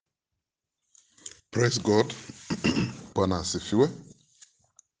Praise God. Bwana asifiwe.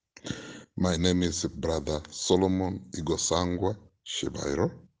 My name is Brother Solomon Igosangwa Shibairo.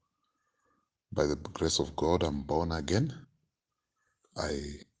 By the grace of God, I'm born again. By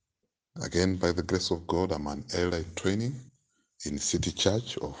the grace of God, I'm an elder training in City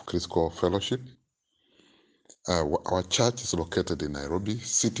Church of Christ Fellowship. Our church is located in Nairobi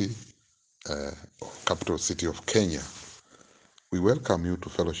City, capital city of Kenya. We welcome you to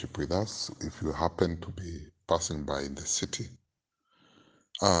fellowship with us if you happen to be passing by in the city.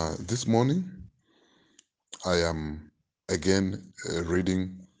 This morning, I am again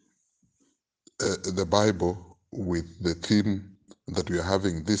reading the Bible with the theme that we are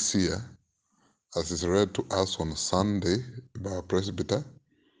having this year, as is read to us on Sunday by our presbyter.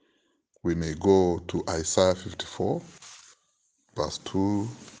 We may go to Isaiah 54, verse 2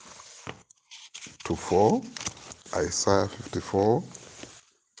 to 4. Isaiah 54,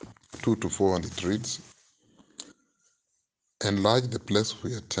 2 to 4, and it reads, "Enlarge the place of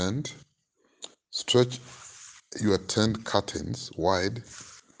your tent, stretch your tent curtains wide,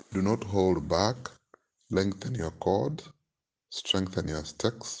 do not hold back, lengthen your cord, strengthen your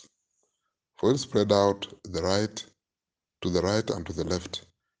stakes, for it spread out to the right and to the left.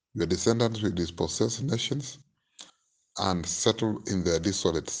 Your descendants will dispossess nations and settle in their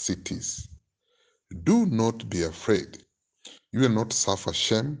desolate cities. Do not be afraid. You will not suffer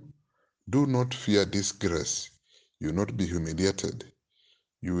shame. Do not fear disgrace. You will not be humiliated.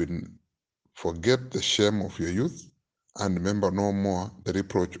 You will forget the shame of your youth and remember no more the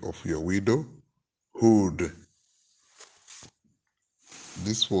reproach of your widowhood."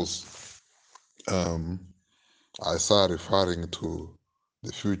 This was Isaiah referring to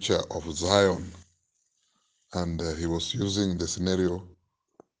the future of Zion, and he was using the scenario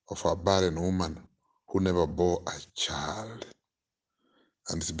of a barren woman who never bore a child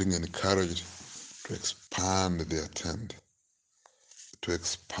and is being encouraged to expand their tent, to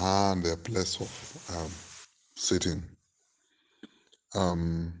expand their place of sitting.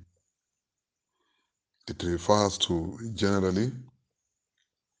 It refers to generally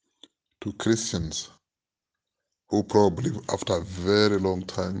to Christians who probably after a very long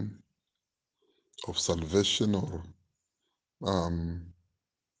time of salvation or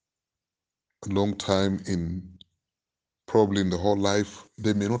a long time in probably in the whole life,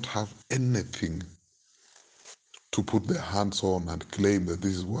 they may not have anything to put their hands on and claim that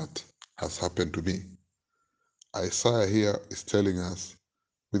this is what has happened to me. Isaiah here is telling us,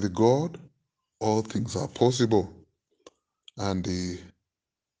 with God, all things are possible. And he's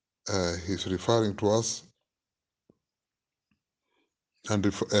referring to us and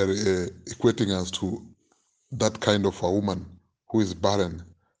equating us to that kind of a woman who is barren,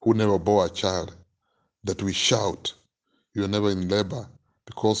 who never bore a child, that we shout, "You are never in labor,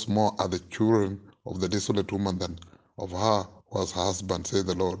 because more are the children of the desolate woman than of her who has her husband, say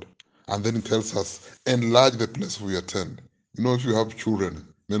the Lord." And then it tells us, enlarge the place of your tent. You know, if you have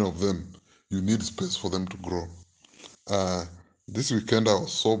children, many of them, you need space for them to grow. This weekend I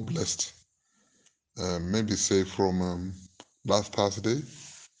was so blessed. Maybe say from last Thursday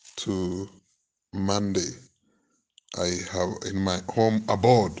to Monday, I have in my home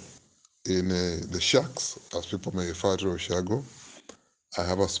abode in the shacks, as people may refer to Oshago. I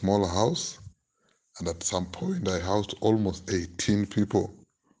have a small house, and at some point I housed almost 18 people,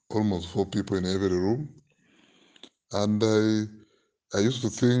 almost 4 people in every room. And I used to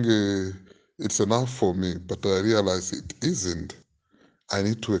think it's enough for me, but I realized it isn't. I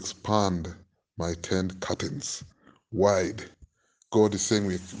need to expand my tent curtains wide. God is saying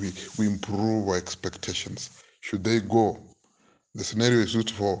we improve our expectations. Should they go? The scenario is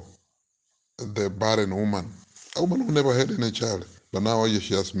used for the barren woman, a woman who never had any child, but now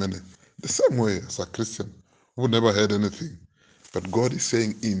she has many. The same way as a Christian who never had anything. But God is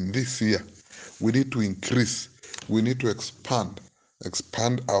saying in this year, we need to increase, we need to expand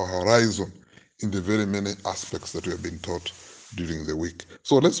our horizon in the very many aspects that we have been taught during the week.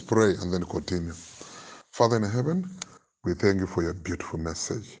 So let's pray and then continue. Father in heaven, we thank you for your beautiful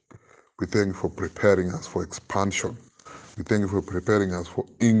message. We thank you for preparing us for expansion. We thank you for preparing us for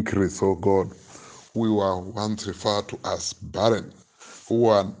increase, oh God. We were once referred to as barren, who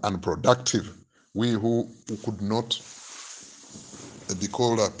were unproductive. We who could not be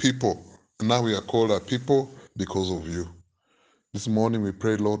called a people. Now we are called a people because of you. This morning we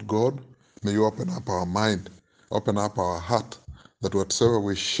pray, Lord God, may you open up our mind, open up our heart, that whatsoever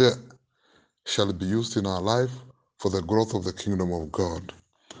we share shall be used in our life for the growth of the kingdom of God.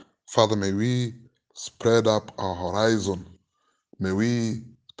 Father, may we spread up our horizon. May we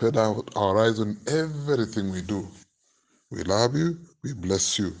spread out our horizon in everything we do. We love you. We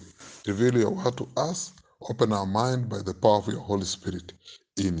bless you. Reveal your word to us. Open our mind by the power of your Holy Spirit.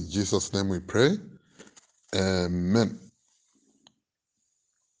 In Jesus' name we pray. Amen.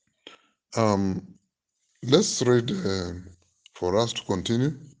 Let's read for us to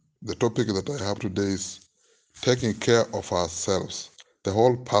continue. The topic that I have today is taking care of ourselves, the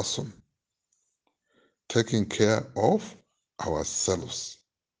whole person. Taking care of ourselves.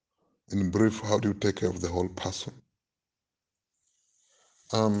 In brief, how do you take care of the whole person?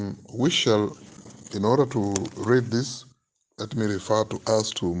 We shall, in order to read this, let me refer to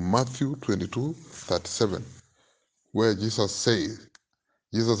us to Matthew 22:37, where Jesus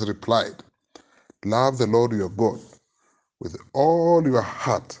replied, love the Lord your God with all your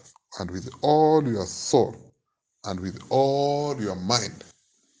heart and with all your soul and with all your mind.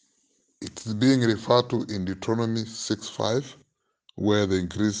 It's being referred to in Deuteronomy 6:5, where they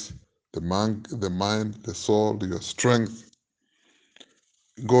increase the mind, the soul, your strength.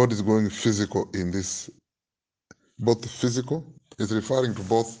 God is going physical in this, both physical, is referring to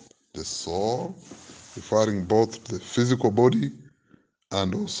both the soul, referring both the physical body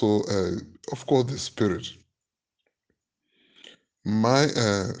and also, of course, the spirit. My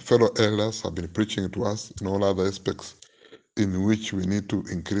fellow elders have been preaching to us in all other aspects in which we need to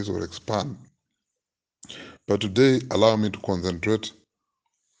increase or expand. But today, allow me to concentrate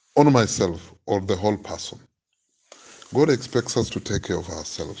on myself or the whole person. God expects us to take care of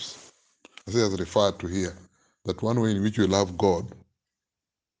ourselves. As he has referred to here, that one way in which we love God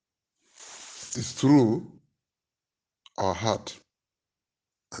is through our heart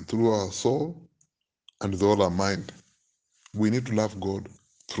and through our soul and with all our mind. We need to love God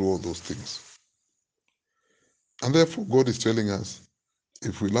through all those things. And therefore, God is telling us,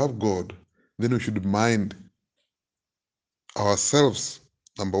 if we love God, then we should mind ourselves,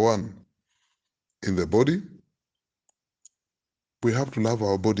 number one, in the body. We have to love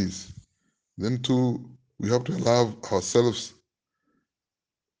our bodies. Then two, we have to love ourselves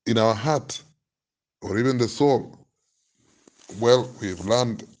in our heart or even the soul. Well, we've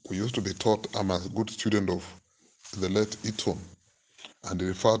learned, we used to be taught, I'm a good student of the late Eaton, and he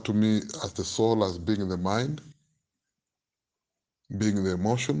referred to me as the soul as being the mind, being the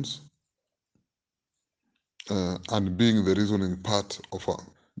emotions, and being the reasoning part of our,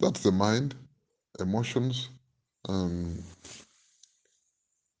 that's the mind, emotions, um,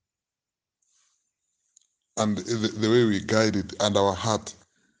 and the way we guide it, and our heart.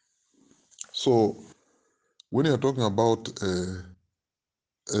 So when you're talking about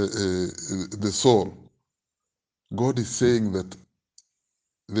the soul, God is saying that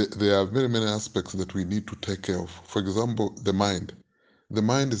there are very many aspects that we need to take care of. For example, the mind. The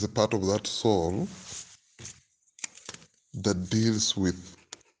mind is a part of that soul that deals with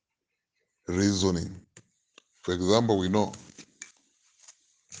reasoning. For example, we know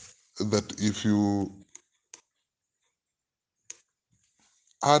that if you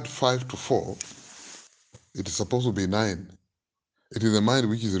add 5 to 4, it is supposed to be 9. It is the mind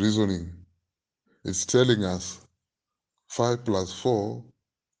which is reasoning. It's telling us 5 plus 4,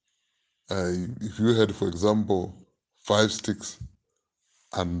 if you had, for example, 5 sticks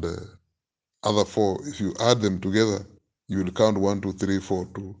and other 4, if you add them together, you will count 1, 2, 3, 4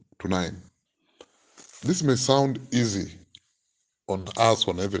 to 9. This may sound easy on us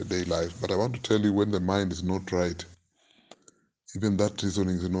on everyday life, but I want to tell you, when the mind is not right, even that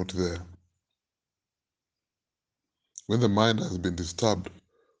reasoning is not there. When the mind has been disturbed,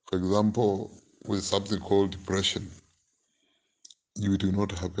 for example, with something called depression, it will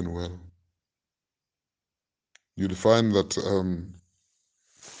not happen well. You'll find that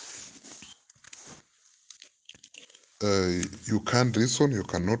you can't reason, you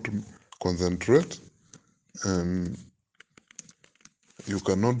cannot concentrate, and you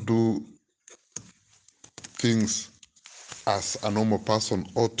cannot do things as a normal person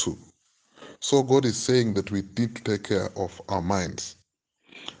ought to. So God is saying that we need to take care of our minds.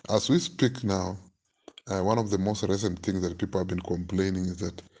 As we speak now, one of the most recent things that people have been complaining is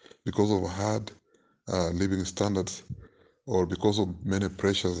that because of hard living standards or because of many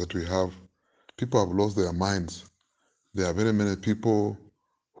pressures that we have, people have lost their minds. There are very many people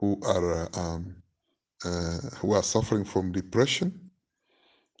who are suffering from depression.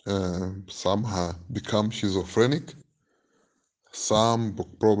 Some have become schizophrenic. Some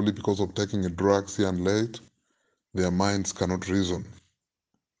probably because of taking drugs here and late, their minds cannot reason.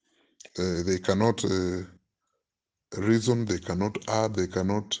 They cannot reason, they cannot add, they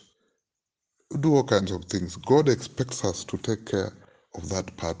cannot do all kinds of things. God expects us to take care of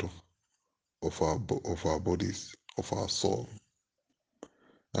that part of our bodies, of our soul.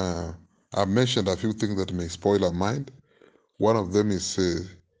 I've mentioned a few things that may spoil our mind. One of them is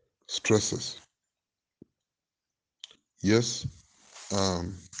stresses. Yes,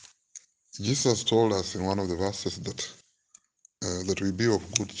 um, Jesus told us in one of the verses that we be of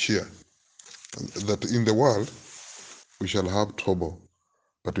good cheer, that in the world we shall have trouble,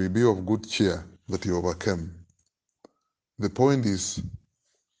 but we be of good cheer that he overcame. The point is,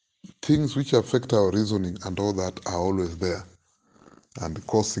 things which affect our reasoning and all that are always there and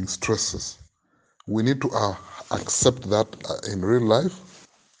causing stresses. We need to accept that in real life,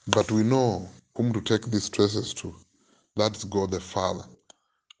 but we know whom to take these stresses to. That's God the Father.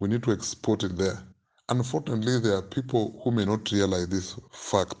 We need to export it there. Unfortunately, there are people who may not realize this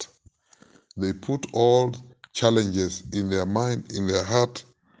fact. They put all challenges in their mind, in their heart,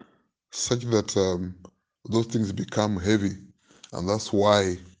 such that those things become heavy, and that's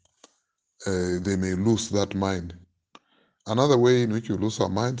why they may lose that mind. Another way in which you lose our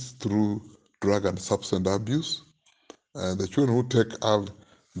minds through drug and substance abuse. The children who take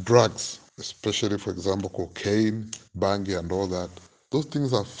drugs, especially, for example, cocaine, bangi, and all that, those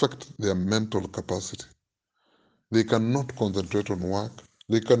things affect their mental capacity. They cannot concentrate on work.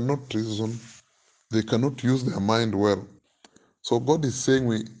 They cannot reason. They cannot use their mind well. So God is saying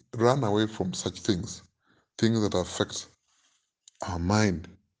we run away from such things, things that affect our mind.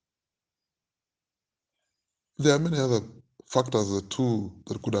 There are many other factors too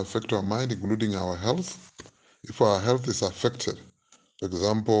that could affect our mind, including our health. If our health is affected, for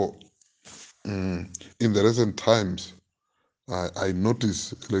example, in the recent times, I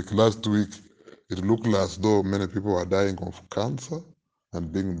noticed, like last week, it looked as though many people are dying of cancer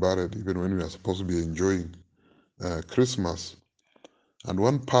and being buried, even when we are supposed to be enjoying Christmas. And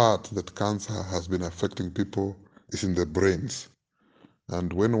one part that cancer has been affecting people is in the brains.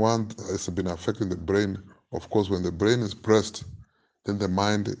 And when one has been affecting the brain, of course, when the brain is pressed, then the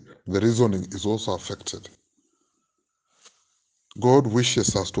mind, the reasoning is also affected. God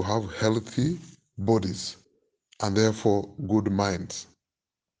wishes us to have healthy bodies and therefore good minds.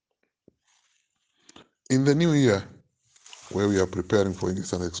 In the new year, where we are preparing for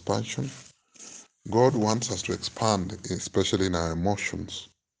Eastern expansion, God wants us to expand, especially in our emotions.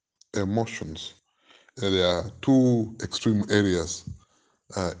 Emotions. There are two extreme areas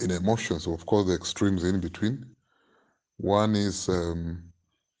in emotions. Of course, the extremes in between. One is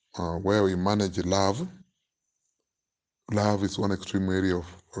where we manage love. Love is one extreme area of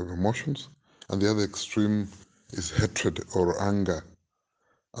emotions, and the other extreme is hatred or anger.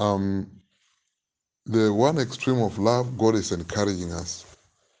 Um, the one extreme of love, God is encouraging us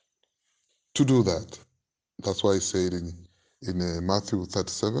to do that. That's why he said in Matthew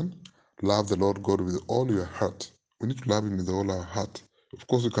 37, love the Lord God with all your heart. We need to love him with all our heart. Of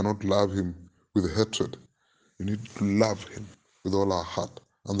course, we cannot love him with hatred. We need to love him with all our heart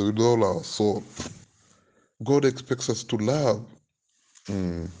and with all our soul. God expects us to love.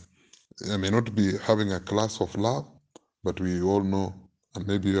 I may not be having a class of love, but we all know, and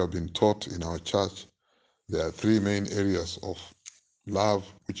maybe you have been taught in our church, there are three main areas of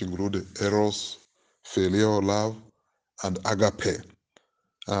love, which include eros, filial love, and agape.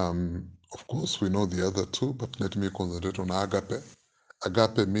 Of course, we know the other two, but let me concentrate on agape.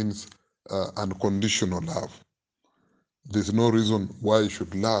 Agape means unconditional love. There's no reason why you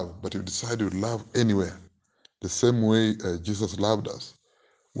should love, but you decide you love anywhere. The same way Jesus loved us.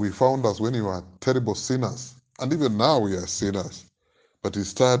 We found us when we were terrible sinners, and even now we are sinners. But he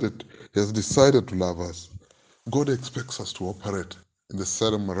has decided to love us. God expects us to operate in the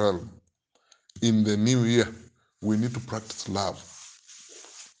same realm. In the new year, we need to practice love.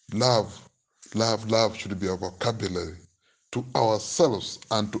 Love, love should be our vocabulary to ourselves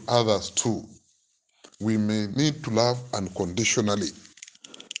and to others too. We may need to love unconditionally,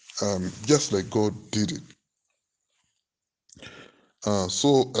 just like God did it.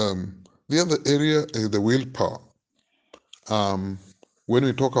 The other area is the willpower. Um, when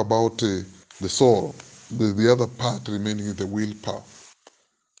we talk about the soul, the other part remaining is the willpower.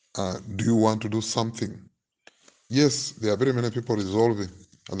 Do you want to do something? Yes, there are very many people resolving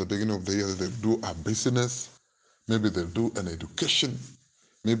at the beginning of the year that they'll do a business, maybe they'll do an education,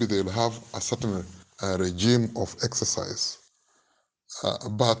 maybe they'll have a certain regime of exercise.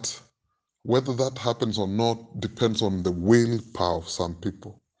 But whether that happens or not depends on the willpower of some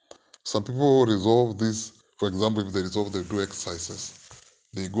people. Some people resolve this, for example, if they resolve they do exercises,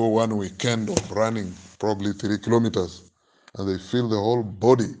 they go one weekend of running probably 3 kilometers and they feel the whole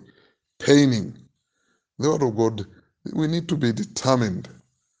body paining. The word of God, we need to be determined.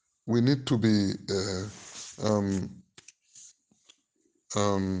 We need um,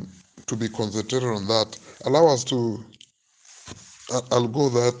 um, to be concentrated on that. Allow us to, I'll go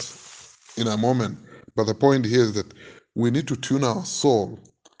that in a moment. But the point here is that we need to tune our soul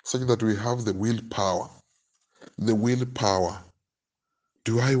such that we have the willpower. The willpower.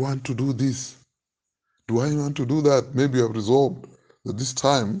 Do I want to do this? Do I want to do that? Maybe you have resolved that this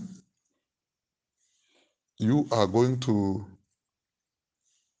time you are going to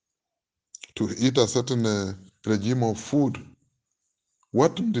eat a certain regime of food.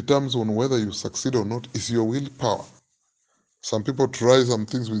 What determines on whether you succeed or not is your willpower. Some people try some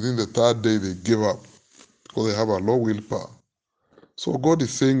things within the third day, they give up because they have a low willpower. So God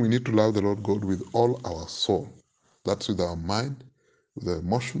is saying we need to love the Lord God with all our soul. That's with our mind, with the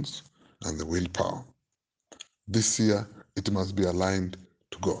emotions, and the willpower. This year, it must be aligned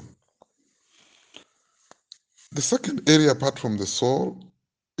to God. The second area apart from the soul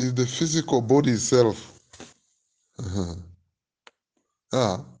is the physical body itself.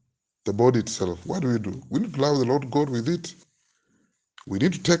 Ah, the body itself. What do? We need to love the Lord God with it. We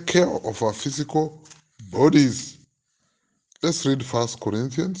need to take care of our physical bodies. Let's read 1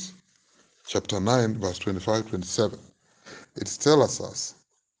 Corinthians chapter 9, verse 25, 27. It tells us,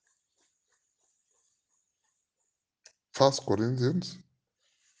 1 Corinthians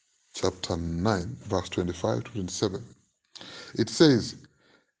chapter 9, verse 25 to 27. It says,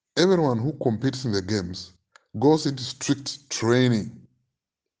 everyone who competes in the games goes into strict training.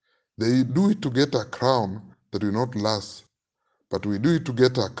 They do it to get a crown that will not last, but we do it to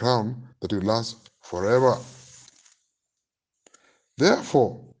get a crown that will last forever.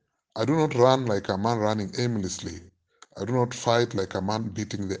 Therefore, I do not run like a man running aimlessly. I do not fight like a man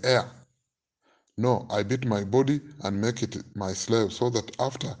beating the air. No, I beat my body and make it my slave, so that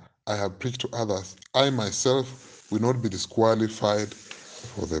after I have preached to others, I myself will not be disqualified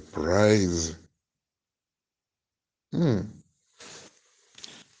for the prize.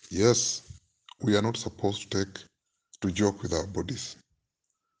 Yes, we are not supposed to joke with our bodies.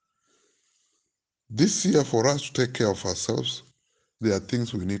 This year, for us to take care of ourselves, there are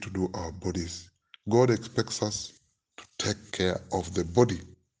things we need to do our bodies. God expects us to take care of the body.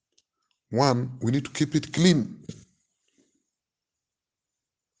 One, we need to keep it clean.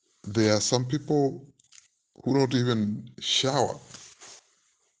 There are some people who don't even shower.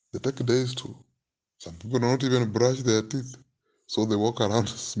 They take days to. Some people don't even brush their teeth. So they walk around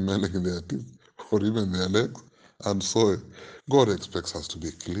smelling their teeth or even their legs. And so God expects us to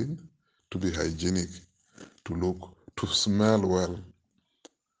be clean, to be hygienic, to look, to smell well.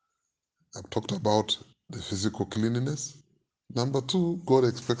 I've talked about the physical cleanliness. Number two, God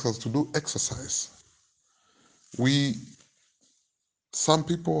expects us to do exercise. We, some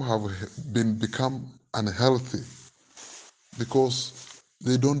people have become unhealthy because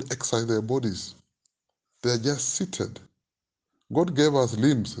they don't exercise their bodies. They're just seated. God gave us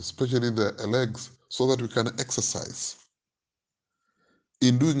limbs, especially the legs, so that we can exercise.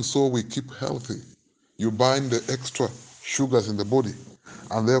 In doing so, we keep healthy. You bind the extra sugars in the body,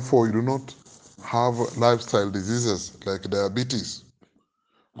 and therefore you do not have lifestyle diseases like diabetes.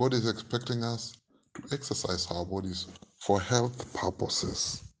 God is expecting us to exercise our bodies for health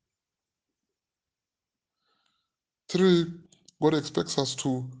purposes. Three, God expects us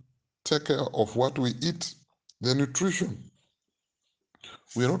to take care of what we eat, the nutrition.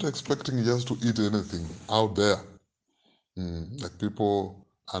 We are not expecting just to eat anything out there. Like people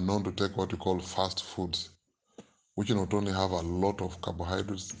are known to take what we call fast foods, which not only have a lot of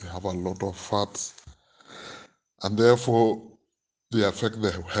carbohydrates, they have a lot of fats, and therefore they affect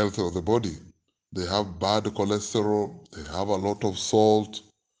the health of the body. They have bad cholesterol, they have a lot of salt.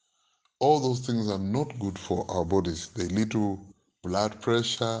 All those things are not good for our bodies. They lead to blood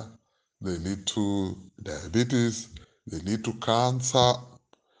pressure, they lead to diabetes, they lead to cancer.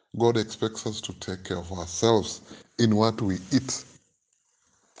 God expects us to take care of ourselves in what we eat.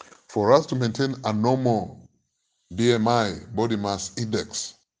 For us to maintain a normal BMI, body mass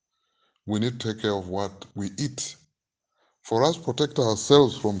index, we need to take care of what we eat. For us to protect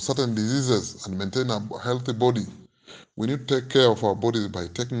ourselves from certain diseases and maintain a healthy body, we need to take care of our bodies by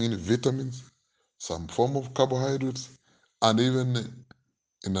taking in vitamins, some form of carbohydrates, and even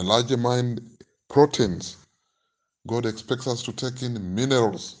in a larger mind, proteins. God expects us to take in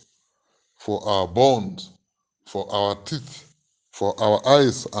minerals for our bones, for our teeth, for our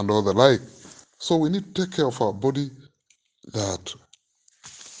eyes, and all the like. So we need to take care of our body that.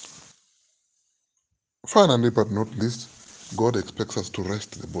 Finally, but not least, God expects us to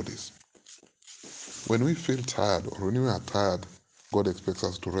rest the bodies. When we feel tired or when we are tired, God expects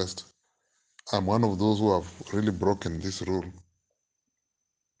us to rest. I'm one of those who have really broken this rule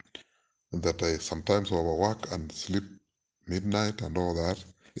that I sometimes overwork and sleep midnight and all that.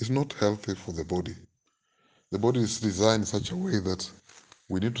 It's not healthy for the body. The body is designed in such a way that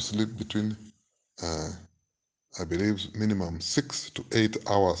we need to sleep between uh, I believe minimum 6 to 8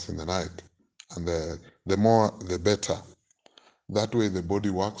 hours in the night. And the more, the better. That way the body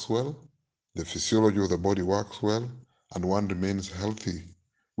works well, the physiology of the body works well, and one remains healthy.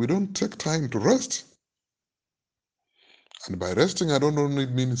 We don't take time to rest. And by resting, I don't only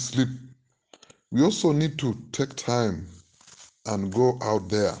mean sleep. We also need to take time and go out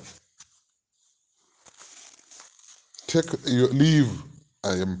there. Take your leave.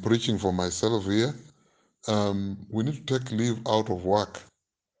 I am preaching for myself here. We need to take leave out of work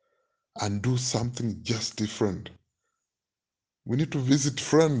and do something just different. We need to visit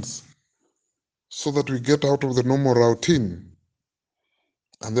friends so that we get out of the normal routine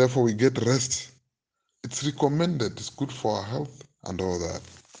and therefore we get rest. It's recommended, it's good for our health and all that.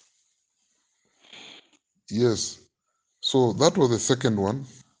 Yes, so that was the second one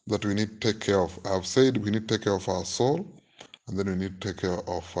that we need to take care of. I've said we need to take care of our soul and then we need to take care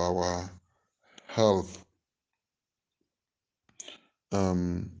of our health.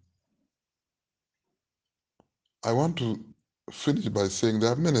 Um, I want to finish by saying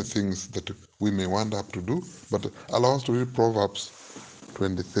there are many things that we may wind up to do, but allow us to read Proverbs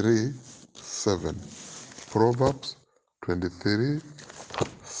 23:7. Proverbs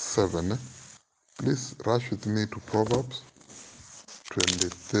 23:7. Please rush with me to Proverbs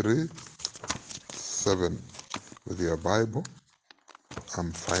 23:7 with your Bible.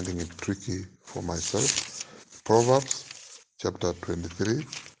 I'm finding it tricky for myself. Proverbs chapter 23,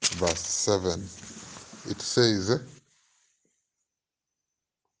 verse 7. It says,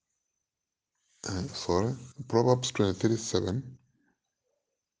 sorry, Proverbs 23:7.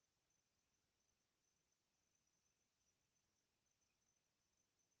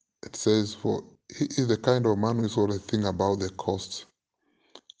 It says, for he is the kind of man who is always thinking about the cost.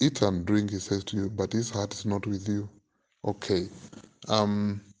 Eat and drink, he says to you, but his heart is not with you. Okay.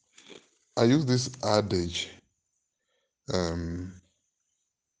 Um, I use this adage um,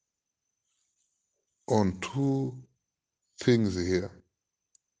 on two things here.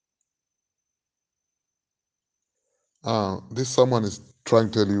 This someone is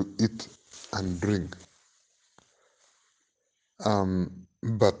trying to tell you eat and drink,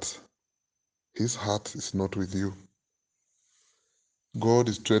 but his heart is not with you. God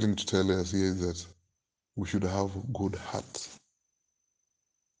is trying to tell us here that we should have good heart.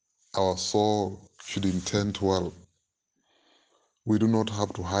 Our soul should intend well. We do not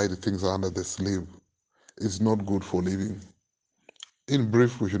have to hide things under the sleeve. It's not good for living. In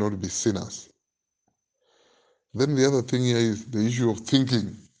brief, we should not be sinners. Then the other thing here is the issue of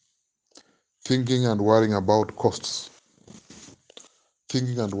thinking and worrying about costs.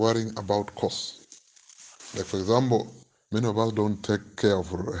 Thinking and worrying about costs. Like for example, many of us don't take care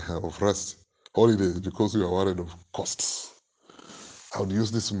of rest, holidays, because we are worried of costs. I would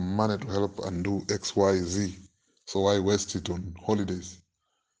use this money to help and do X, Y, Z. So why waste it on holidays?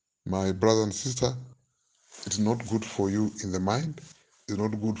 My brother and sister, it's not good for you in the mind, it's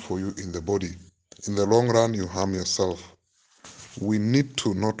not good for you in the body. In the long run, you harm yourself. We need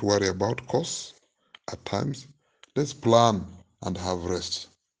to not worry about costs at times. Let's plan and have rest.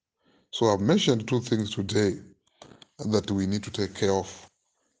 So I've mentioned two things today that we need to take care of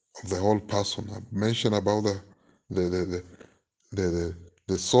the whole person. I've mentioned about the the the the, the,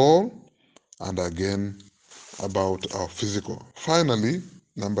 the soul and again about our physical. Finally,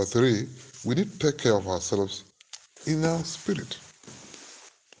 number three, we need to take care of ourselves in our spirit.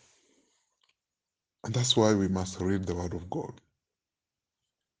 And that's why we must read the Word of God.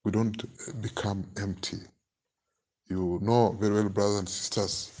 We don't become empty. You know very well, brothers and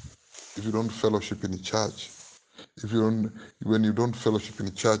sisters, if you don't fellowship in the church, if you don't, when you don't fellowship in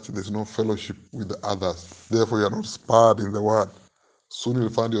the church, there's no fellowship with the others. Therefore, you are not spurred in the Word. Soon you'll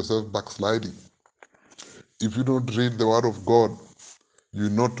find yourself backsliding. If you don't read the Word of God, you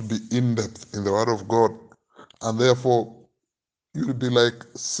not be in depth in the Word of God, and therefore you'll be like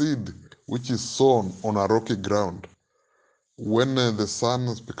seed which is sown on a rocky ground. When the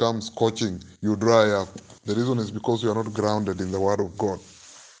sun becomes scorching, you dry up. The reason is because you are not grounded in the Word of God.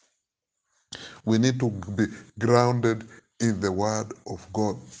 We need to be grounded in the Word of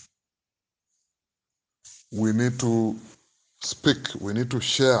God. We need to speak. We need to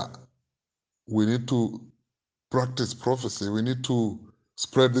share. We need to practice prophecy. We need to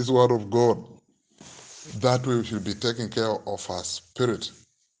spread this Word of God. That way we should be taking care of our spirit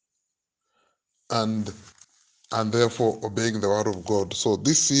and therefore obeying the Word of God. So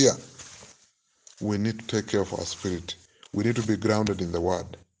this year, we need to take care of our spirit. We need to be grounded in the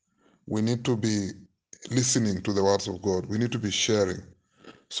Word. We need to be listening to the words of God. We need to be sharing.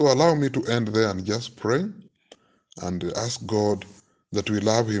 So allow me to end there and just pray and ask God that we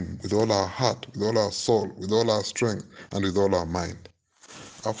love him with all our heart, with all our soul, with all our strength, and with all our mind.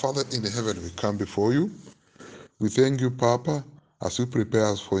 Our Father in heaven, we come before you. We thank you, Papa, as you prepare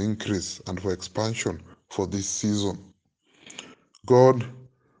us for increase and for expansion for this season. God,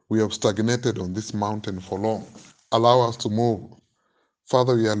 we have stagnated on this mountain for long. Allow us to move.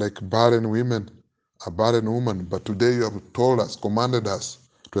 Father, we are like barren women, a barren woman, but today you have told us, commanded us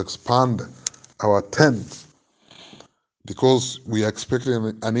to expand our tent because we are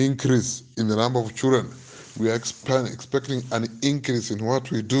expecting an increase in the number of children. We are expecting an increase in what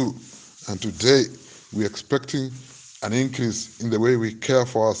we do. And today we are expecting an increase in the way we care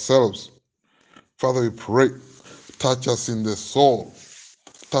for ourselves. Father, we pray, touch us in the soul,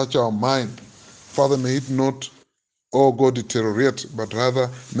 touch our mind. Father, may it not, oh God, deteriorate, but rather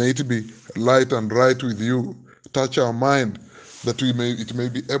may it be light and right with you. Touch our mind that it may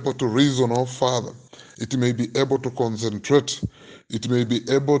be able to reason, oh Father. It may be able to concentrate. It may be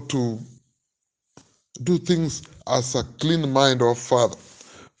able to do things as a clean mind, oh Father.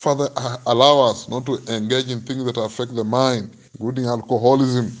 Father, allow us not to engage in things that affect the mind, including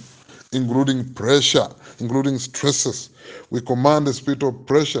alcoholism, including pressure, including stresses. We command the spirit of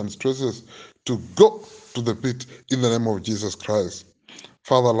pressure and stresses to go to the pit in the name of Jesus Christ.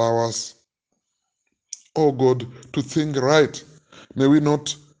 Father, allow us, oh God, to think right. May we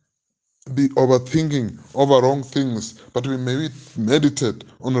not be overthinking over wrong things, but may we meditate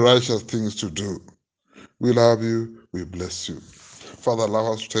on righteous things to do. We love you. We bless you. Father,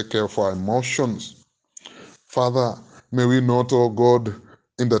 allow us to take care of our emotions. Father, may we not, oh God,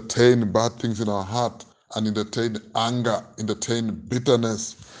 entertain bad things in our heart and entertain anger, entertain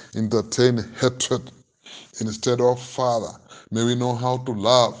bitterness, entertain hatred. Instead of, Father, may we know how to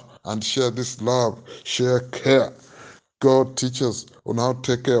love and share this love, share care. God, teach us on how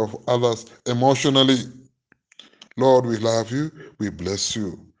to take care of others emotionally. Lord, we love you. We bless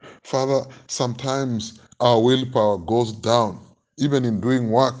you. Father, sometimes our willpower goes down, even in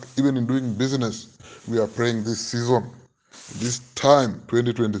doing work, even in doing business. We are praying this season. This time,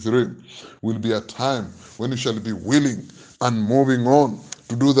 2023, will be a time when we shall be willing and moving on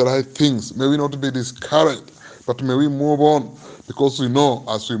to do the right things. May we not be discouraged, but may we move on because we know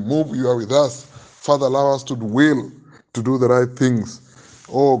as we move, you are with us. Father, allow us to will to do the right things.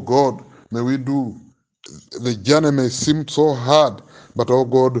 Oh God, may we do. The journey may seem so hard, but oh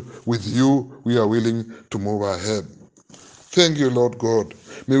God, with you, we are willing to move ahead. Thank you, Lord God.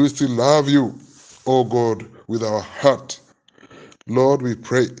 May we still love you, oh God, with our heart. Lord, we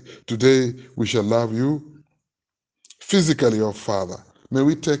pray today we shall love you physically, oh Father. May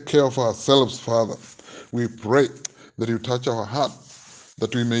we take care of ourselves, Father. We pray that you touch our heart,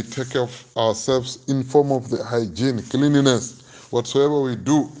 that we may take care of ourselves in form of the hygiene, cleanliness, whatsoever we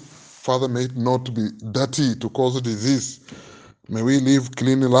do. Father, may it not be dirty to cause disease. May we live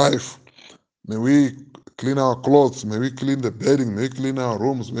clean life. May we clean our clothes. May we clean the bedding. May we clean our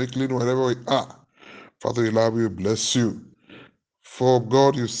rooms. May we clean wherever we are. Father, we love you. Bless you. For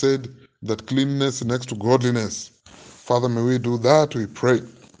God, you said that cleanliness next to godliness. Father, may we do that. We pray.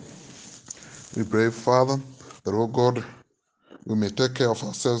 We pray, Father, that, oh God, we may take care of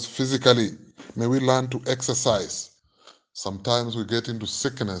ourselves physically. May we learn to exercise. Sometimes we get into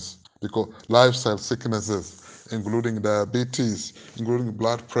sickness because lifestyle sicknesses, including diabetes, including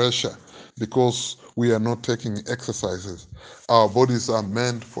blood pressure, because we are not taking exercises. Our bodies are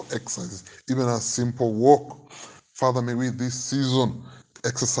meant for exercise, even a simple walk. Father, may we this season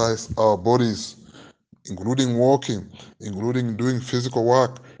exercise our bodies, including walking, including doing physical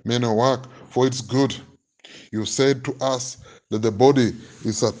work, manual work, for it's good. You said to us that the body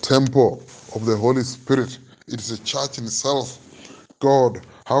is a temple of the Holy Spirit. It is a church in itself. God,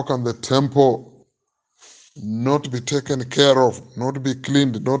 how can the temple not be taken care of, not be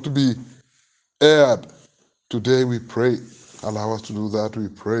cleaned, not be aired? Today we pray. Allow us to do that, we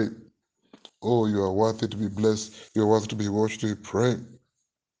pray. Oh, you are worthy to be blessed. You are worthy to be worshipped, we pray.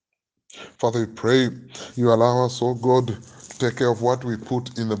 Father, we pray you allow us, oh God, to take care of what we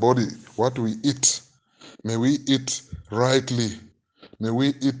put in the body, what we eat. May we eat rightly. May we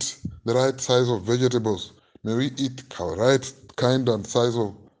eat the right size of vegetables. May we eat right kind and size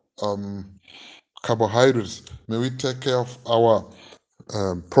of carbohydrates. May we take care of our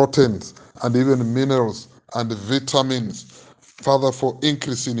proteins and even minerals and vitamins. Father, for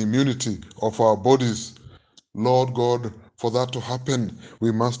increase in immunity of our bodies. Lord God, for that to happen,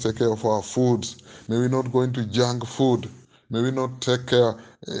 we must take care of our foods. May we not go into junk food. May we not take care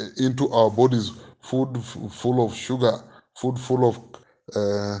into our bodies food full of sugar, food full of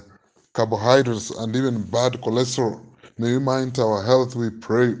carbohydrates, and even bad cholesterol. May we mind our health, we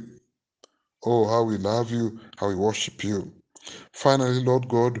pray. Oh, how we love you, how we worship you. Finally, Lord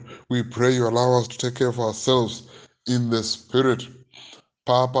God, we pray you allow us to take care of ourselves in the Spirit,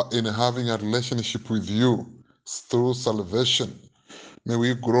 Papa, in having a relationship with you through salvation. May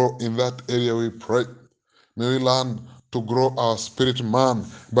we grow in that area, we pray. May we learn to grow our spirit man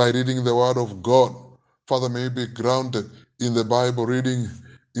by reading the Word of God. Father, may we be grounded in the Bible reading,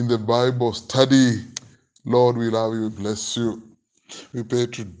 in the Bible study. Lord, we love you, we bless you. We pray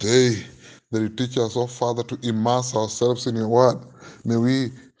today that you teach us, oh Father, to immerse ourselves in your Word. May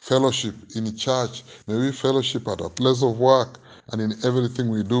we fellowship in church. May we fellowship at our place of work and in everything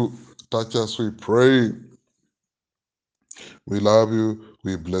we do. Touch us, we pray. We love you.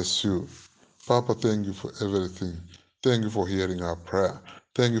 We bless you. Papa, thank you for everything. Thank you for hearing our prayer.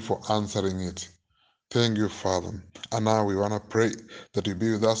 Thank you for answering it. Thank you, Father. And now we want to pray that you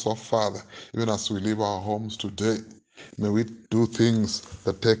be with us, oh Father, even as we leave our homes today. May we do things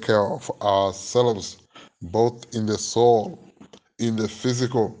that take care of ourselves, both in the soul, in the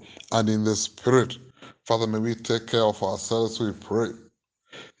physical, and in the spirit. Father, may we take care of ourselves, we pray.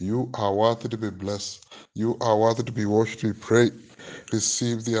 You are worthy to be blessed. You are worthy to be worshipped, we pray.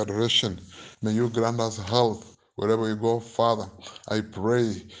 Receive the adoration. May you grant us health wherever you go, Father. I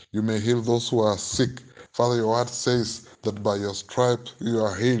pray you may heal those who are sick. Father, your word says that by your stripes you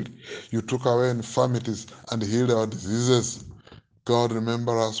are healed. You took away infirmities and healed our diseases. God,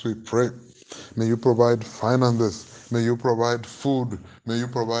 remember us, we pray. May you provide finances. May you provide food. May you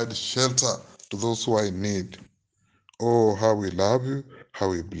provide shelter to those who are in need. Oh, how we love you, how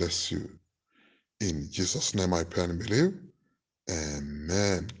we bless you. In Jesus' name I pray and believe.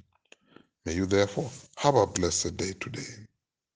 Amen. May you therefore have a blessed day today.